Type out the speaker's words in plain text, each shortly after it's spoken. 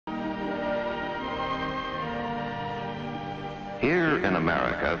Here in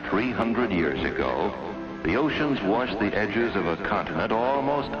America, 300 years ago, the oceans washed the edges of a continent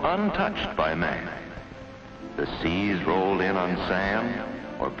almost untouched by man. The seas rolled in on sand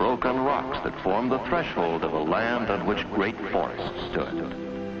or broke on rocks that formed the threshold of a land on which great forests stood.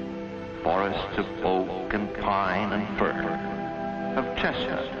 Forests of oak and pine and fir, of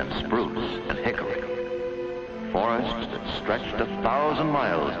chestnut and spruce and hickory. Forests that stretched 1,000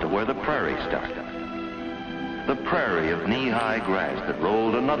 miles to where the prairie started. The prairie of knee-high grass that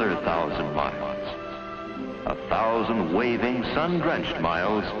rolled another 1,000 miles. 1,000 waving, sun-drenched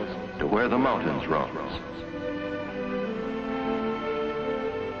miles to where the mountains rose.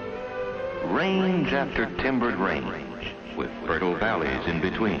 Range after timbered range, with fertile valleys in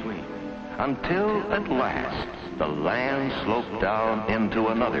between, until at last the land sloped down into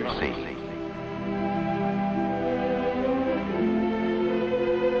another sea.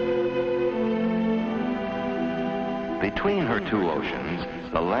 Between her two oceans,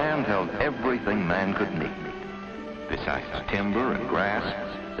 the land held everything man could need. Besides timber and grass,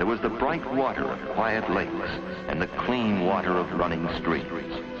 there was the bright water of quiet lakes and the clean water of running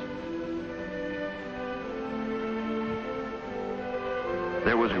streams.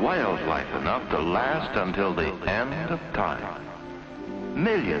 There was wildlife enough to last until the end of time.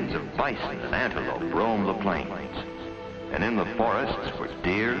 Millions of bison and antelope roamed the plains, and in the forests were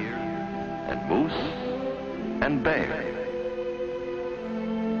deer and moose and bear.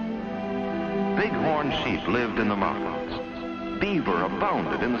 Bighorn sheep lived in the mountains. Beaver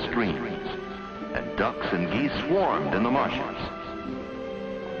abounded in the streams, and ducks and geese swarmed in the marshes.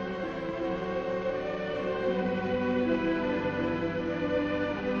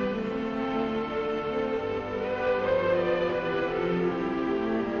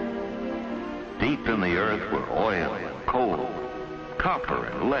 Deep in the earth were oil and coal, copper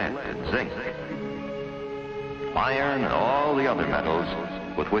and lead and zinc, iron and all the other metals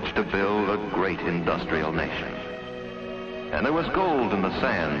with which to build a great industrial nation. And there was gold in the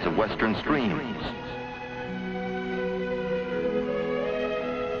sands of western streams.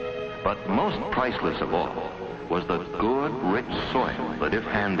 But most priceless of all was the good, rich soil that, if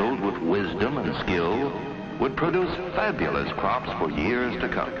handled with wisdom and skill, would produce fabulous crops for years to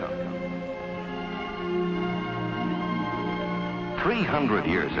come. 300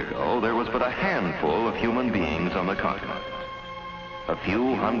 years ago, there was but a handful of human beings on the continent. A few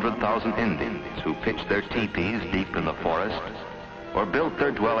 100,000 Indians who pitched their teepees deep in the forest or built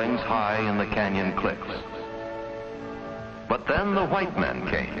their dwellings high in the canyon cliffs. But then the white men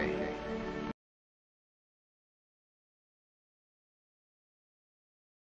came,